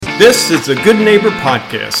This is the Good Neighbor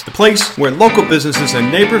Podcast, the place where local businesses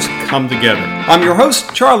and neighbors come together. I'm your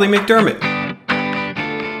host, Charlie McDermott.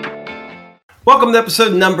 Welcome to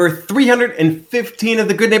episode number 315 of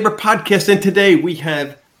the Good Neighbor Podcast, and today we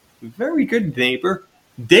have a very good neighbor,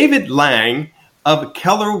 David Lang of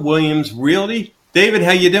Keller Williams Realty. David,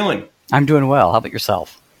 how you doing? I'm doing well. How about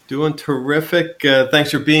yourself? Doing terrific.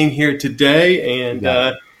 Thanks for being here today, and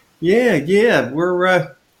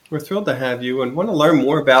we're thrilled to have you and want to learn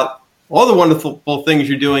more about all the wonderful things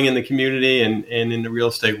you're doing in the community and in the real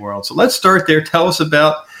estate world. So let's start there. Tell us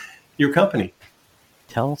about your company.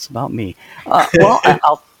 Tell us about me.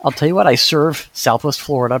 I'll tell you what. I serve Southwest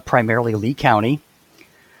Florida, primarily Lee County,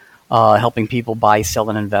 helping people buy, sell,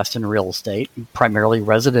 and invest in real estate, primarily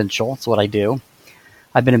residential. That's what I do.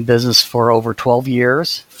 I've been in business for over 12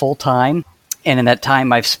 years, full-time. And in that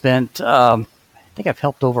time, I've spent, I think I've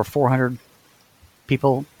helped over 400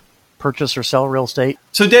 people purchase or sell real estate.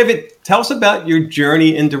 So, David, tell us about your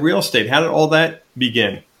journey into real estate. How did all that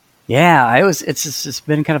begin? Yeah, it's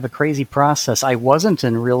been kind of a crazy process. I wasn't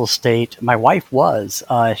in real estate. My wife was.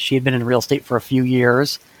 She had been in real estate for a few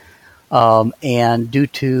years. And due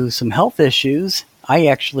to some health issues, I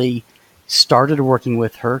actually started working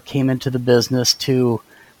with her, came into the business to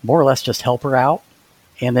more or less just help her out.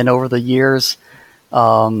 And then over the years,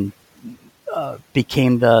 became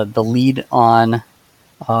the lead on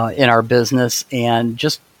in our business and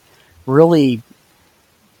just really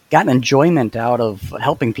got an enjoyment out of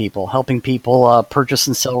helping people purchase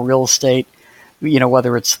and sell real estate. You know,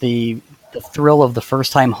 whether it's the thrill of the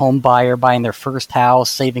first-time home buyer buying their first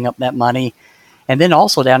house, saving up that money, and then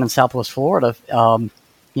also down in Southwest Florida,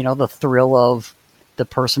 the thrill of the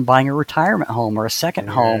person buying a retirement home or a second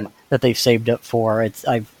home that they've saved up for.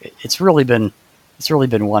 It's really been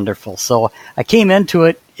wonderful. So I came into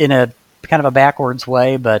it in a kind of a backwards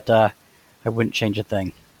way, but I wouldn't change a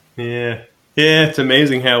thing. Yeah, it's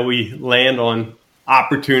amazing how we land on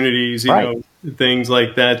opportunities, things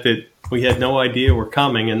like that we had no idea were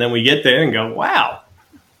coming, and then we get there and go, "Wow,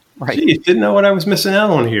 geez, didn't know what I was missing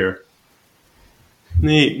out on here."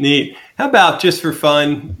 Neat. How about just for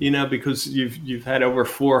fun, because you've had over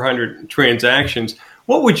 400 transactions,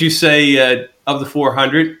 what would you say of the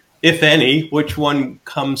 400, if any, which one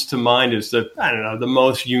comes to mind as the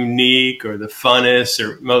most unique or the funnest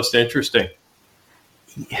or most interesting?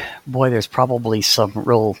 Boy, there's probably some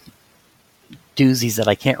real doozies that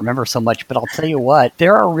I can't remember so much, but I'll tell you what,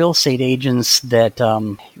 there are real estate agents that,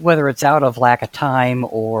 whether it's out of lack of time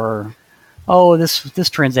or, this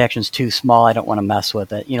transaction's too small, I don't want to mess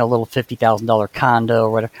with it, a little $50,000 condo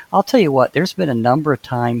or whatever. I'll tell you what, there's been a number of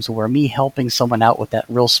times where me helping someone out with that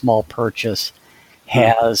real small purchase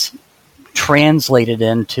has translated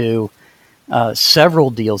into several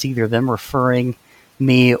deals, either them referring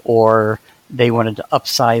me or they wanted to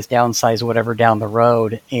upsize, downsize, whatever down the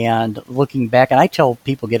road. And looking back, and I tell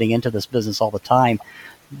people getting into this business all the time,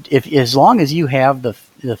 as long as you have the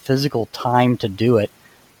physical time to do it,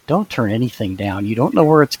 don't turn anything down. You don't know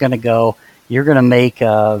where it's going to go. You're going to make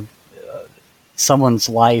someone's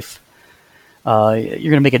life. You're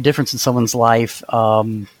going to make a difference in someone's life.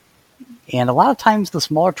 And a lot of times the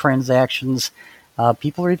smaller transactions,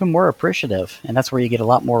 people are even more appreciative. And that's where you get a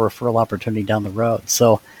lot more referral opportunity down the road.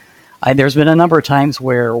 So there's been a number of times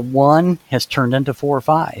where one has turned into 4 or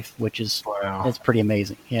 5, which is It's pretty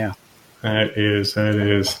amazing. Yeah. That is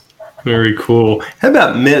very cool. How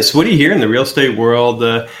about myths? What do you hear in the real estate world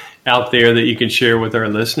out there that you can share with our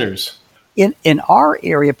listeners? In our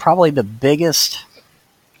area, probably the biggest,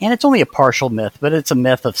 and it's only a partial myth, but it's a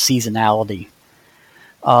myth of seasonality.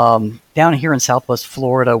 Down here in Southwest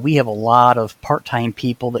Florida, we have a lot of part-time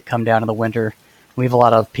people that come down in the winter. We have a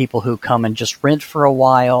lot of people who come and just rent for a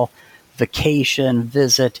while, vacation,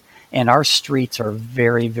 visit, and our streets are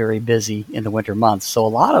very, very busy in the winter months. So a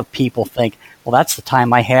lot of people think, well, that's the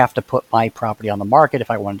time I have to put my property on the market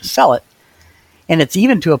if I wanted to sell it. And it's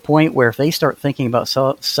even to a point where if they start thinking about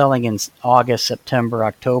selling in August, September,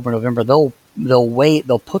 October, November, they'll wait,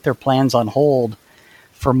 they'll put their plans on hold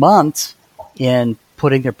for months in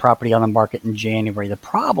putting their property on the market in January. The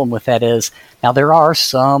problem with that is, now there are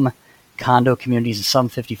some condo communities and some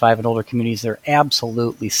 55 and older communities that are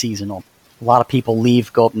absolutely seasonal. A lot of people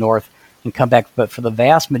leave, go up north, and come back. But for the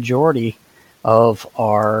vast majority of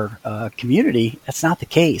our community, that's not the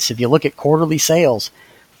case. If you look at quarterly sales,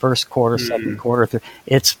 first quarter, second quarter,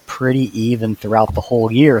 it's pretty even throughout the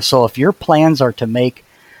whole year. So if your plans are to make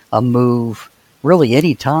a move really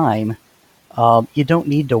any time, you don't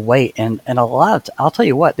need to wait. And I'll tell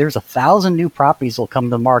you what, there's 1,000 new properties will come to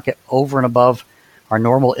the market over and above our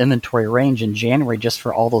normal inventory range in January just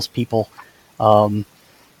for all those people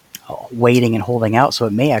waiting and holding out. So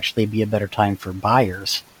it may actually be a better time for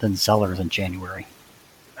buyers than sellers in January.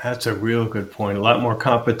 That's a real good point. A lot more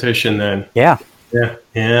competition then. Yeah. Yeah.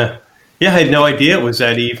 Yeah. Yeah. I had no idea it was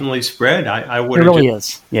that evenly spread. I would. It really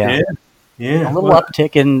is. Yeah. Yeah. A little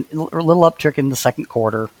uptick in the second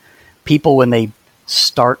quarter. People, when they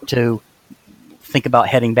start to think about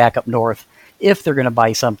heading back up north, if they're going to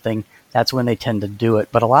buy something, that's when they tend to do it.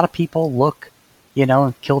 But a lot of people look,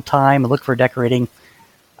 kill time, look for decorating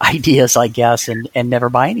ideas, I guess, and never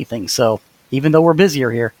buy anything. So even though we're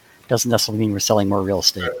busier here, doesn't necessarily mean we're selling more real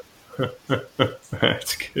estate.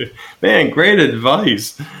 That's good. Man, great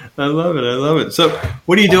advice. I love it. So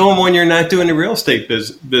what are you doing when you're not doing the real estate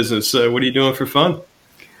business? What are you doing for fun?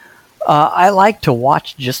 I like to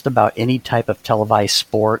watch just about any type of televised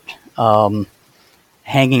sport.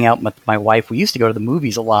 Hanging out with my wife. We used to go to the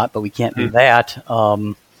movies a lot, but we can't do that.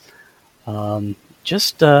 I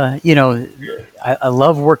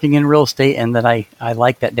love working in real estate, and that I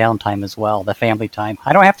like that downtime as well, the family time.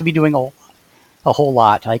 I don't have to be doing a whole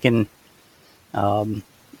lot. I can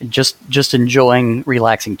just enjoying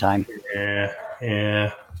relaxing time.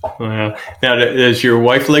 Yeah. Well, now, does your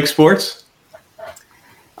wife like sports?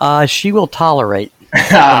 She will tolerate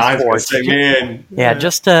I was sports. going to say, man. Yeah,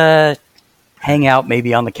 just hang out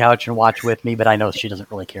maybe on the couch and watch with me, but I know she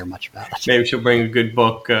doesn't really care much about it. Maybe she'll bring a good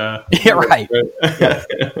book. Yeah, right. Yeah.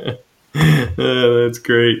 That's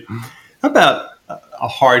great. How about a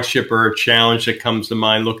hardship or a challenge that comes to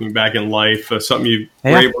mind looking back in life, something you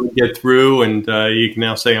were able to get through and you can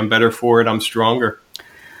now say, I'm better for it, I'm stronger?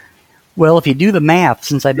 Well, if you do the math,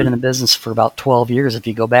 since I've been in the business for about 12 years, if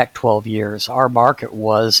you go back 12 years, our market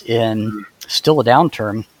was in still a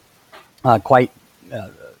downturn, quite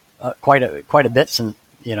a bit since,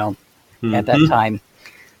 at that time.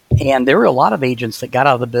 And there were a lot of agents that got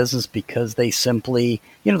out of the business because they simply,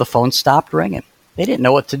 the phone stopped ringing. They didn't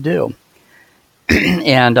know what to do.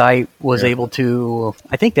 And I was able to,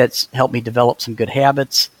 I think that's helped me develop some good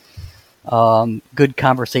habits, good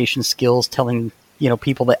conversation skills, telling,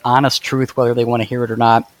 people the honest truth, whether they want to hear it or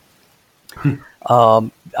not.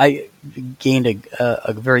 I gained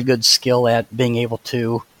a very good skill at being able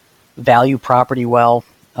to value property well,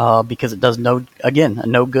 because it does no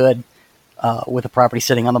good with a property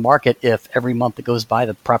sitting on the market if every month that goes by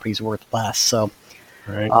the property's worth less. So,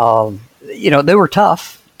 right. They were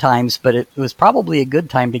tough times, but it was probably a good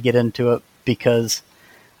time to get into it because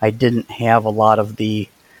I didn't have a lot of the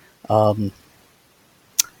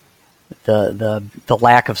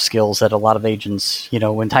lack of skills that a lot of agents,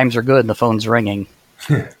 when times are good and the phone's ringing,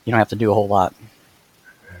 you don't have to do a whole lot.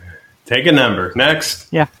 Take a number. Next.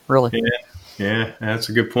 Yeah, really. Yeah, that's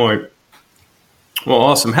a good point. Well,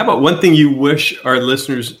 awesome. How about one thing you wish our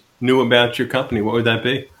listeners knew about your company? What would that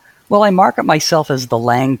be? Well, I market myself as the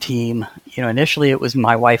Lang team. Initially it was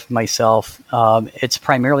my wife and myself. It's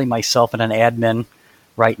primarily myself and an admin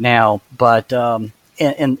right now, but and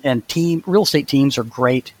real estate teams are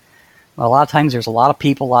great. A lot of times there's a lot of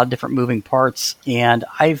people, a lot of different moving parts, and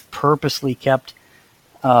I've purposely kept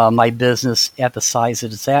my business at the size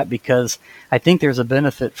that it's at because I think there's a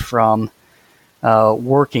benefit from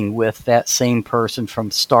working with that same person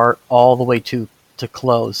from start all the way to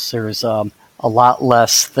close. There's a lot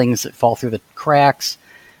less things that fall through the cracks.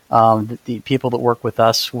 The people that work with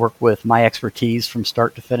us work with my expertise from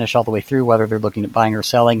start to finish all the way through, whether they're looking at buying or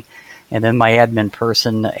selling. And then my admin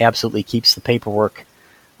person absolutely keeps the paperwork,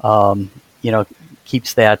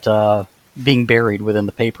 keeps that being buried within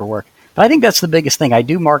the paperwork. But I think that's the biggest thing. I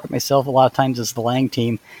do market myself a lot of times as the Lang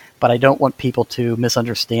team, but I don't want people to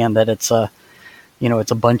misunderstand that it's a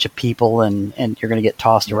bunch of people and you're going to get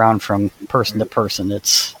tossed around from person to person.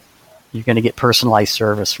 You're going to get personalized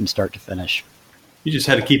service from start to finish. You just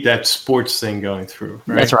had to keep that sports thing going through,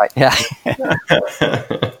 right? That's right. Yeah.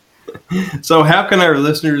 So how can our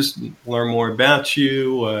listeners learn more about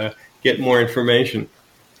you, get more information?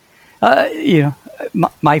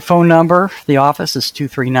 My phone number, the office is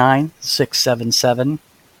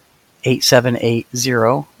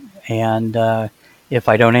 239-677-8780. And if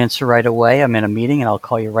I don't answer right away, I'm in a meeting and I'll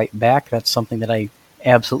call you right back. That's something that I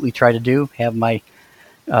absolutely try to do, have my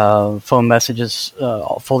phone messages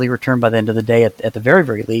fully returned by the end of the day at the very,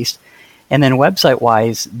 very least. And then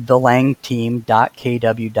website-wise,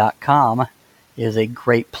 thelangteam.kw.com is a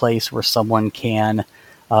great place where someone can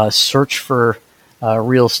search for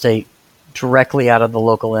real estate directly out of the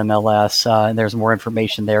local MLS. And there's more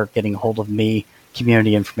information there, getting a hold of me,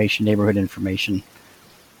 community information, neighborhood information.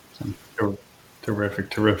 So.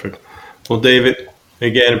 Terrific. Well, David,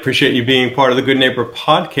 again, appreciate you being part of the Good Neighbor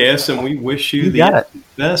podcast, and we wish you the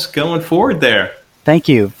best going forward there. Thank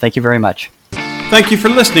you. Thank you very much. Thank you for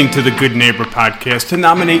listening to the Good Neighbor Podcast. To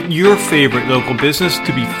nominate your favorite local business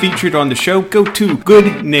to be featured on the show, go to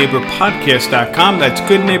goodneighborpodcast.com. That's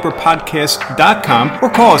goodneighborpodcast.com, or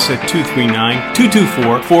call us at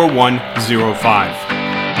 239-224-4105.